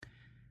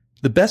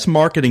The best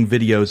marketing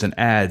videos and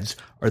ads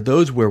are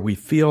those where we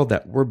feel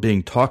that we're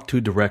being talked to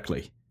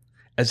directly,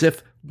 as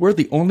if we're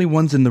the only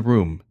ones in the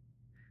room.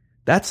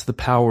 That's the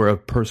power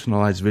of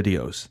personalized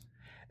videos.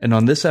 And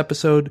on this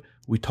episode,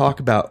 we talk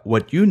about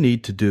what you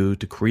need to do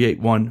to create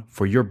one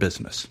for your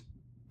business.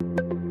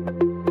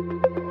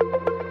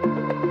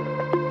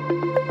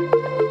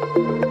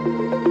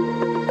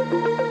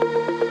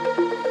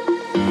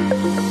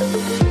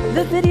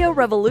 The video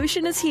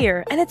revolution is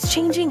here, and it's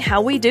changing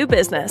how we do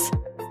business.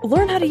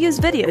 Learn how to use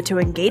video to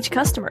engage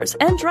customers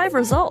and drive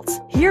results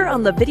here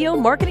on the Video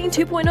Marketing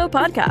 2.0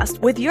 podcast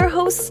with your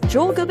hosts,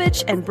 Joel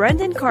Gubich and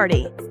Brendan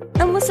Carty.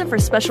 And listen for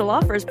special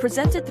offers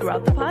presented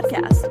throughout the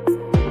podcast.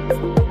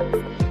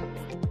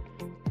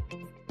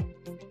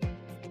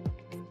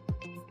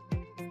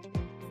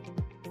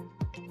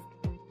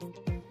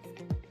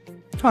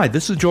 Hi,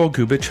 this is Joel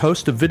Gubich,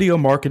 host of Video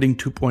Marketing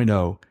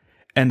 2.0.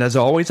 And as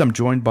always, I'm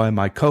joined by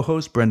my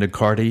co-host, Brendan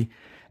Carty.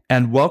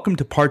 And welcome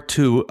to part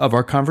 2 of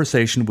our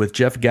conversation with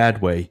Jeff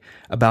Gadway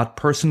about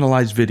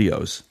personalized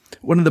videos,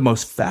 one of the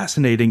most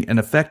fascinating and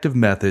effective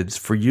methods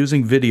for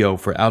using video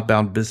for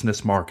outbound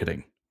business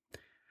marketing.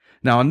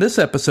 Now, in this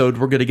episode,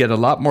 we're going to get a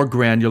lot more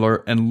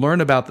granular and learn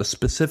about the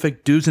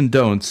specific do's and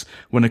don'ts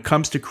when it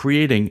comes to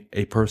creating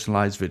a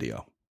personalized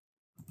video.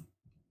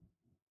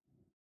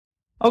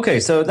 Okay,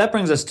 so that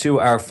brings us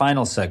to our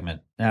final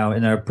segment. Now,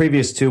 in our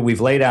previous 2,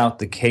 we've laid out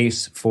the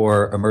case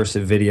for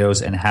immersive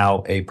videos and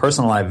how a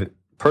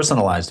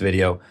personalized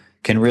video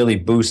can really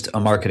boost a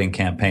marketing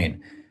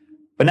campaign.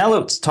 But now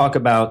let's talk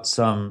about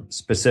some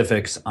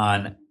specifics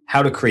on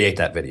how to create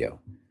that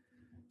video.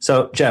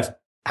 So, Jeff,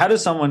 how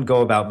does someone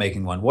go about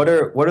making one? What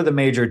are the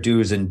major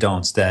do's and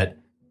don'ts that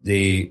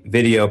the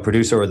video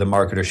producer or the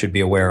marketer should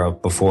be aware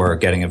of before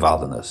getting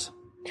involved in this?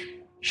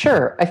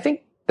 Sure. I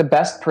think the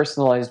best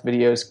personalized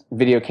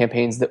video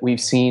campaigns that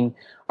we've seen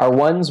are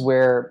ones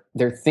where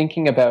they're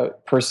thinking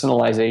about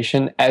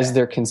personalization as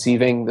they're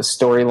conceiving the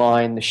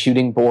storyline, the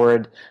shooting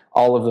board,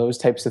 all of those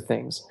types of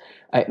things.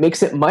 It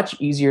makes it much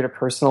easier to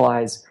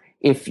personalize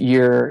if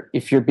you're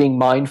being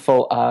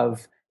mindful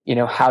of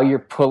how you're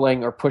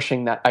pulling or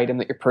pushing that item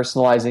that you're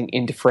personalizing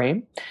into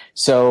frame.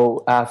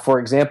 So, for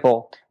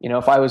example,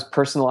 if I was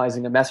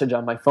personalizing a message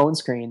on my phone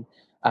screen,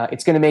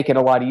 it's going to make it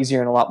a lot easier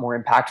and a lot more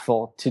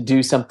impactful to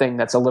do something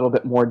that's a little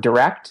bit more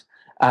direct,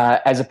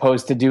 as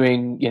opposed to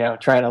doing,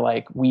 trying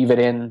to weave it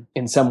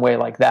in some way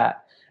like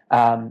that.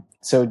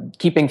 So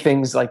keeping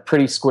things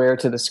pretty square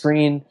to the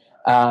screen,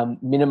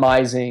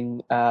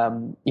 minimizing,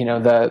 the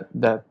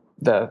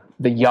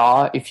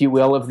yaw, if you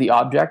will, of the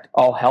object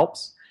all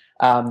helps.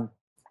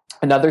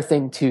 Another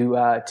thing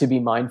to be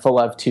mindful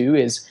of too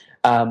is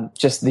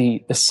just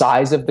the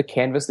size of the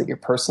canvas that you're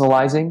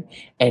personalizing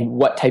and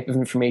what type of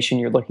information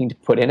you're looking to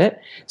put in it.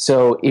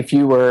 So if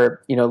you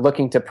were,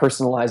 looking to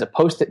personalize a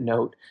Post-it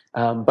note,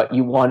 but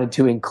you wanted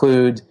to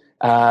include,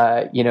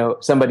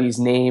 somebody's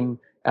name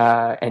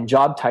and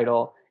job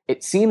title,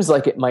 it seems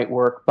like it might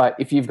work. But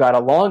if you've got a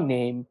long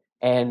name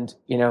and,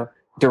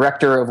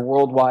 Director of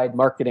Worldwide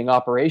Marketing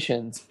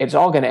Operations, it's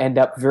all going to end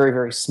up very,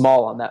 very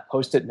small on that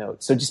Post-it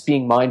note. So just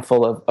being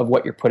mindful of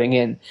what you're putting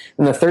in.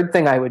 And the third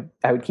thing I would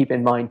keep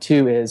in mind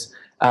too is,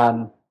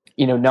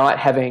 not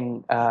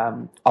having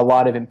a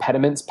lot of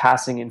impediments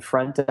passing in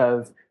front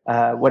of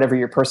whatever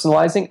you're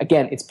personalizing.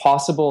 Again, it's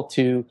possible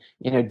to,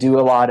 do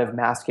a lot of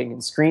masking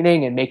and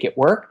screening and make it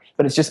work,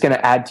 but it's just going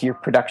to add to your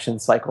production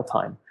cycle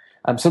time.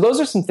 So those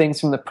are some things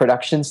from the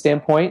production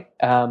standpoint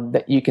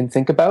that you can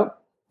think about.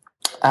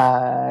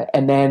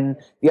 And then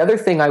the other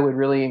thing I would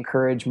really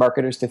encourage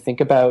marketers to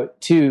think about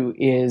too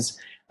is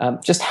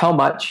just how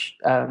much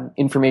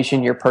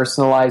information you're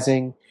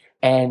personalizing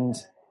and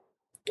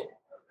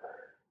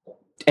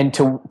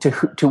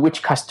to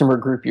which customer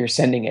group you're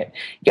sending it.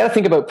 You got to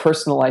think about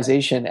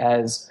personalization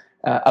as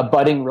a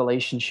budding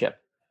relationship,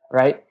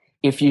 right?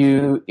 If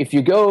you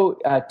go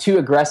too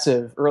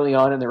aggressive early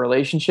on in the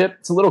relationship,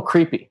 it's a little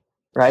creepy,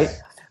 right?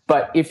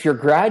 But if you're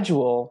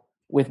gradual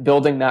with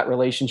building that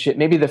relationship,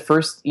 maybe the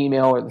first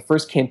email or the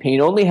first campaign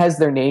only has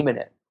their name in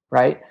it,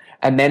 right?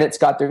 And then it's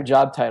got their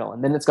job title,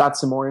 and then it's got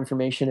some more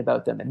information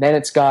about them, and then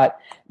it's got,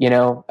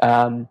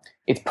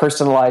 it's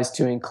personalized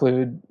to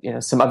include,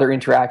 some other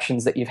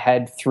interactions that you've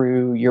had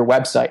through your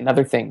website and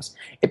other things.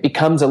 It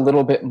becomes a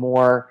little bit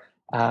more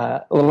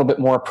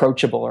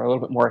approachable or a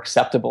little bit more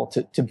acceptable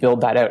to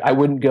build that out. I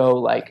wouldn't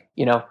go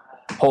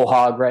whole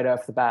hog right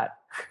off the bat.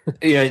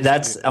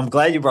 Yeah, I'm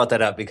glad you brought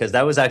that up, because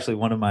that was actually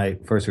one of my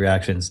first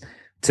reactions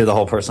to the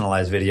whole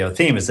personalized video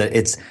theme, is that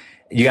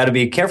you got to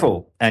be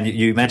careful. And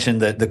you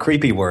mentioned the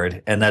creepy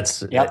word, and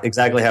that's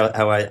exactly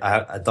how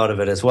I thought of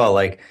it as well.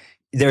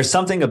 There's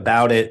something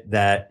about it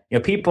that,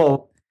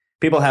 people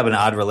have an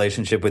odd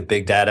relationship with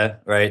big data,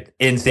 right?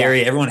 In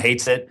theory, everyone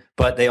hates it,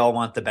 but they all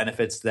want the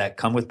benefits that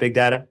come with big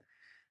data.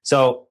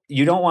 So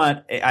you don't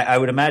want, I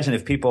would imagine,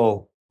 if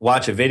people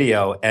watch a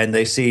video and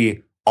they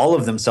see all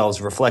of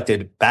themselves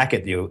reflected back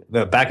at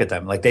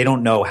them, they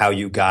don't know how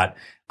you got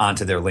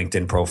onto their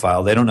LinkedIn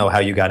profile. They don't know how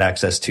you got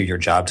access to your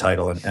job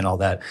title and all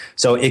that.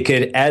 So it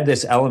could add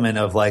this element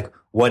of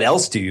what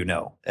else do you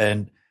know?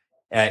 And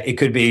it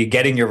could be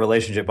getting your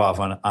relationship off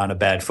on a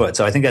bad foot.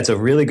 So I think that's a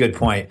really good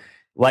point.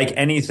 Like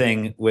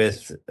anything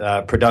with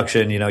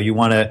production,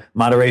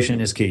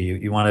 moderation is key.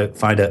 You want to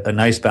find a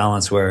nice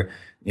balance where,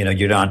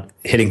 you're not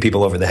hitting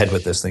people over the head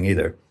with this thing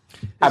either.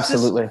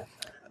 Absolutely.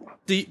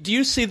 Do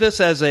you see this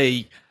as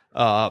a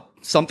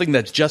something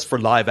that's just for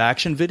live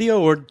action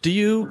video,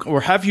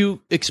 or have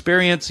you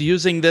experienced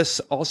using this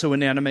also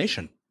in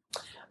animation?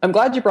 I'm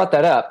glad you brought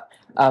that up.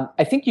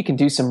 I think you can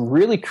do some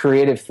really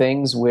creative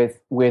things with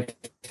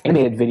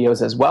animated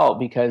videos as well,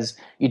 because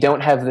you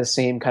don't have the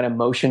same kind of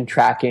motion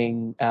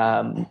tracking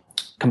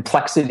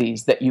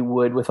complexities that you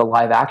would with a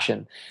live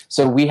action.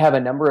 So we have a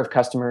number of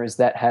customers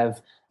that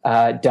have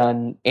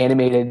done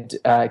animated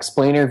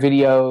explainer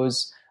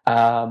videos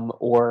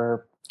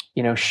or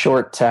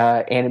short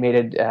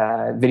animated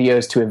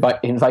videos to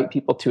invite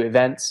people to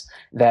events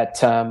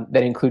that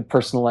include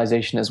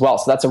personalization as well.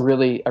 So that's a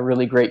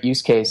really great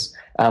use case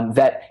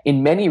that,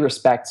 in many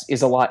respects,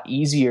 is a lot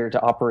easier to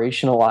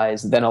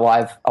operationalize than a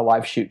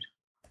live shoot.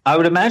 I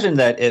would imagine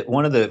that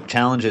one of the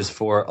challenges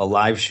for a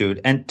live shoot,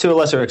 and to a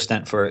lesser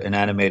extent for an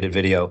animated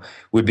video,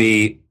 would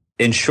be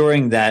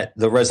ensuring that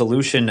the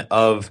resolution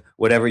of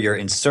whatever you're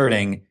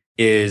inserting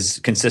is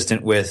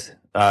consistent with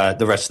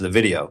the rest of the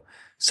video.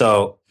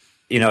 So,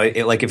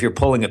 like if you're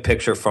pulling a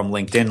picture from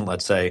LinkedIn,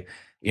 let's say,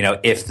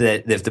 if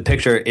the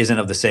picture isn't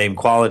of the same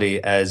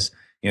quality as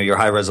your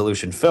high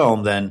resolution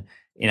film, then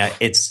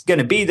it's going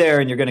to be there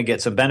and you're going to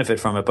get some benefit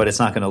from it, but it's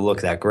not going to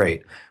look that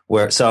great.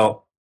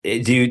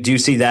 Do you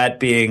see that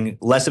being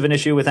less of an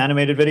issue with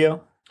animated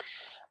video?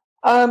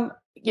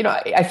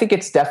 I think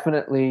it's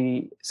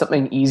definitely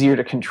something easier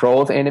to control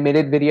with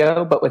animated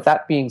video. But with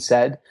that being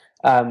said,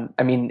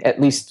 at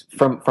least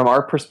from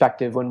our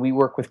perspective, when we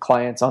work with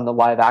clients on the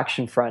live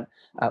action front,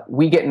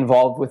 we get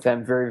involved with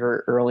them very, very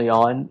early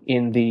on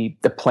in the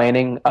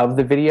planning of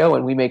the video,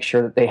 and we make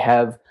sure that they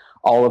have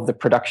all of the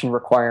production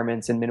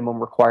requirements and minimum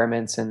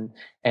requirements and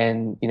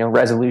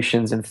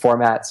resolutions and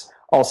formats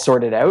all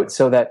sorted out,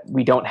 so that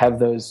we don't have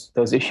those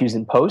issues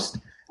in post.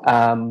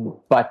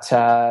 But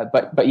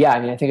yeah,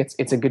 I think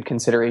it's a good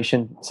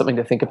consideration, something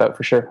to think about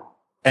for sure.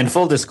 And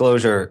full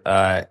disclosure,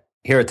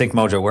 here at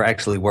ThinkMojo, we're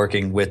actually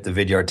working with the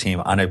Vidyard team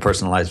on a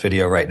personalized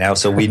video right now.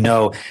 So we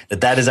know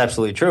that is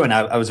absolutely true. And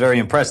I was very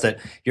impressed that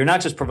you're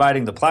not just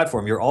providing the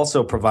platform, you're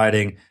also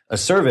providing a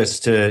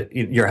service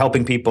you're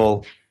helping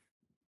people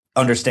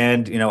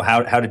understand,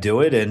 how to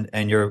do it.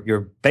 And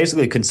you're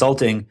basically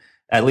consulting.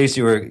 At least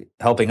you were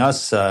helping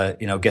us,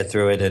 get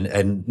through it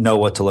and know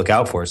what to look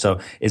out for. So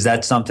is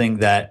that something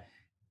that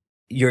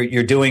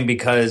you're doing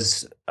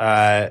because,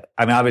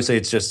 obviously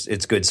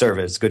it's good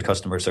service, good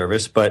customer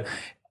service, but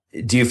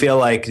do you feel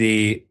like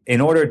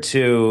in order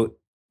to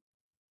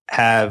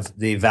have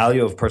the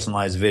value of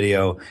personalized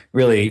video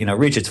really,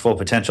 reach its full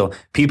potential,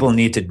 people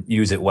need to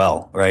use it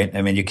well, right?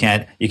 I mean, you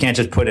can't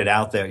just put it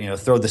out there,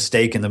 throw the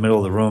steak in the middle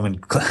of the room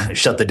and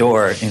shut the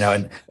door,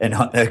 and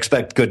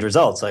expect good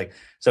results.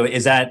 So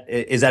is that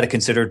a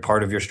considered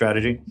part of your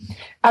strategy?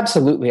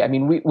 Absolutely. I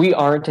mean, we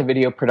aren't a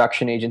video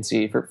production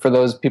agency. For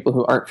those people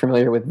who aren't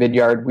familiar with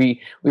Vidyard,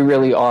 we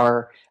really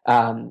are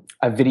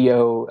a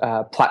video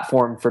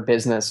platform for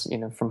business,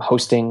 from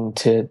hosting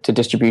to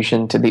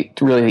distribution to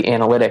really the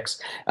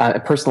analytics.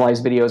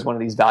 Personalized video is one of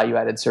these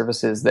value-added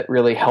services that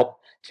really help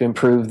to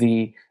improve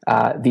the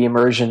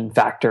immersion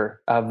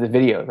factor of the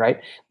video, right?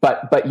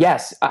 But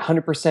yes,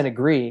 100%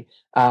 agree.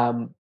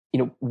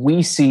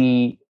 We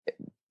see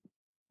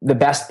the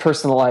best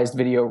personalized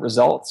video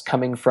results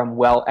coming from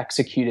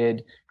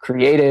well-executed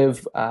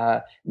creative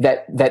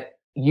that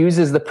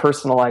uses the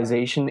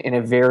personalization in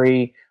a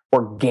very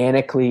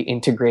organically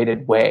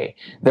integrated way.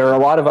 There are a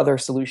lot of other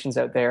solutions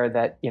out there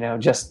that,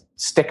 just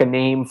stick a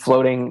name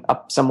floating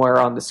up somewhere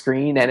on the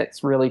screen and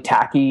it's really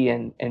tacky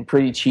and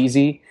pretty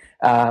cheesy.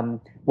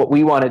 What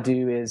we want to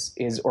do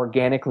is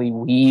organically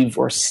weave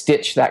or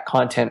stitch that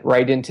content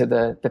right into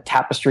the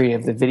tapestry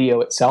of the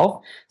video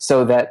itself,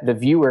 so that the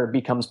viewer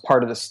becomes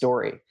part of the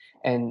story.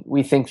 And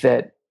we think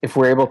that if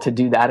we're able to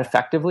do that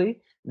effectively,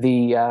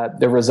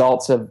 the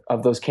results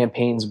of those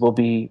campaigns will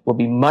be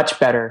much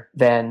better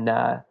than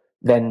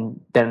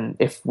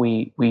if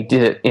we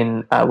did it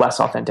in a less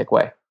authentic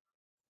way.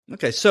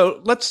 Okay, so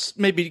let's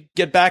maybe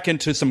get back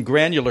into some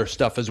granular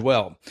stuff as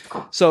well.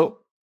 So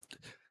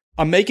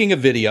I'm making a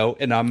video,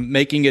 and I'm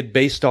making it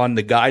based on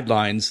the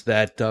guidelines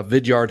that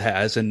Vidyard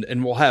has,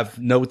 and we'll have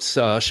notes,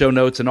 show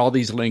notes, and all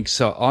these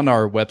links on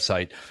our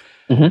website.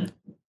 Mm-hmm.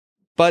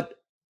 But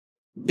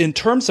in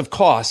terms of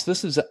cost,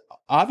 this is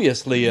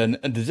obviously an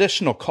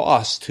additional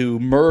cost to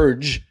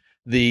merge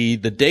the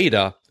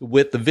data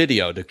with the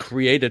video to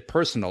create it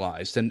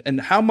personalized.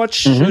 And how much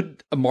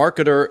should a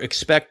marketer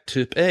expect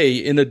to pay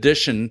in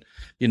addition?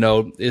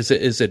 Is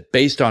it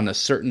based on a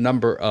certain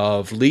number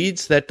of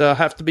leads that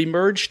have to be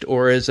merged,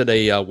 or is it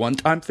a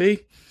one-time fee?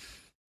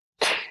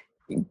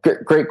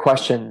 Great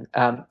question.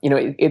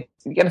 You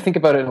got to think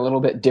about it a little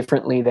bit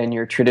differently than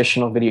your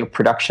traditional video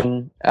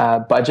production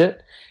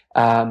budget.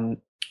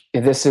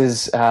 This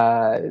is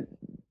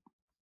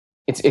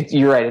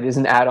you're right. It is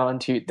an add-on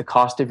to the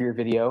cost of your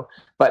video,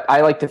 but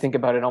I like to think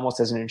about it almost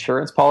as an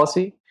insurance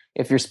policy.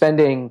 If you're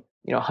spending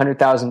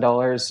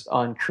 $100,000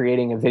 on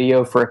creating a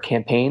video for a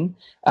campaign,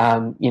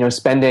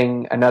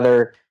 spending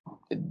another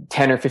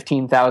 $10,000 or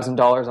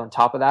 $15,000 on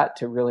top of that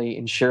to really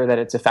ensure that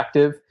it's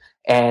effective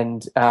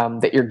and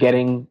that you're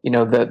getting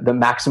the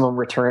maximum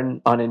return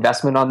on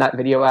investment on that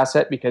video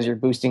asset, because you're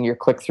boosting your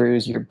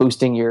click-throughs, you're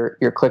boosting your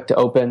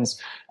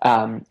click-to-opens.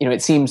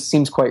 It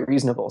seems quite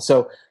reasonable.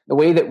 So the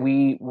way that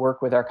we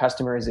work with our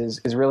customers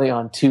is really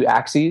on two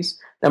axes.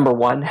 Number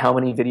one, how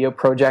many video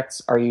projects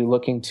are you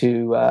looking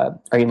to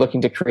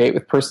create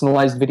with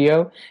personalized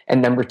video?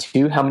 And number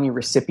two, how many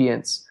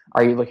recipients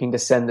are you looking to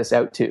send this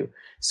out to?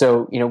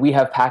 So, we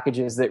have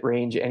packages that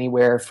range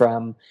anywhere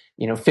from,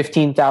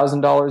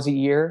 $15,000 a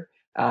year,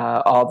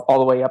 all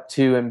the way up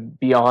to and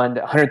beyond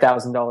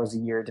 $100,000 a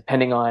year,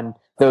 depending on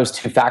those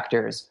two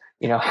factors.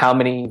 How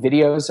many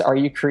videos are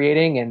you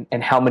creating,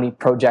 and how many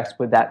projects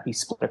would that be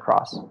split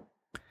across?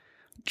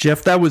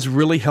 Jeff, that was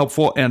really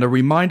helpful, and a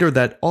reminder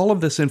that all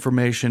of this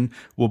information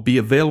will be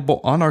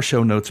available on our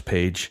show notes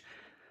page.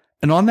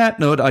 And on that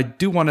note, I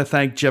do want to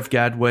thank Jeff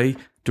Gadway,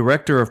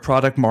 Director of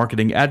Product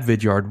Marketing at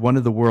Vidyard, one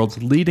of the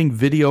world's leading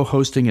video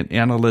hosting and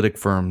analytic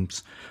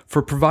firms,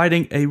 for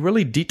providing a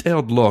really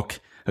detailed look,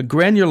 a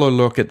granular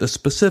look at the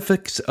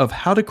specifics of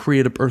how to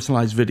create a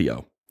personalized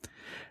video.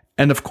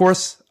 And of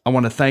course, I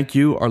want to thank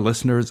you, our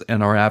listeners,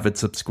 and our avid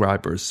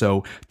subscribers.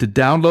 So to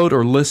download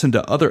or listen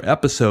to other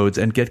episodes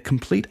and get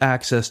complete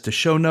access to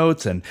show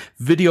notes and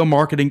video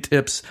marketing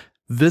tips,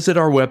 visit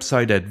our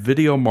website at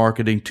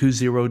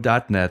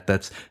videomarketing20.net.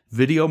 That's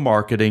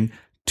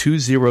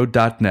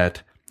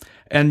videomarketing20.net.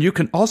 And you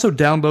can also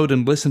download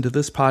and listen to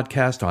this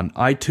podcast on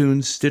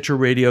iTunes, Stitcher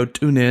Radio,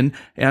 TuneIn,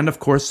 and of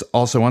course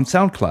also on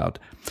SoundCloud.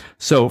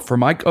 So for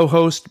my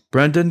co-host,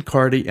 Brendan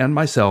Carty, and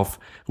myself,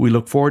 we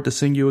look forward to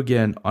seeing you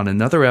again on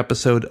another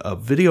episode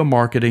of Video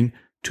Marketing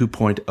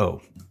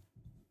 2.0.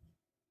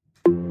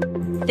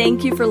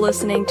 Thank you for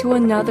listening to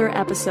another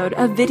episode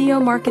of Video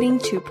Marketing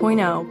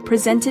 2.0,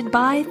 presented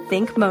by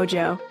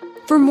ThinkMojo.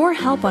 For more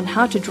help on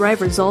how to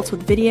drive results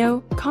with video,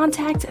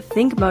 contact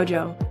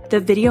ThinkMojo, the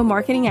video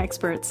marketing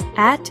experts,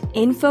 at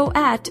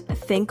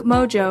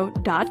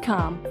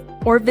info@thinkmojo.com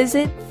or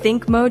visit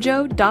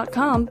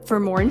thinkmojo.com for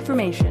more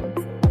information.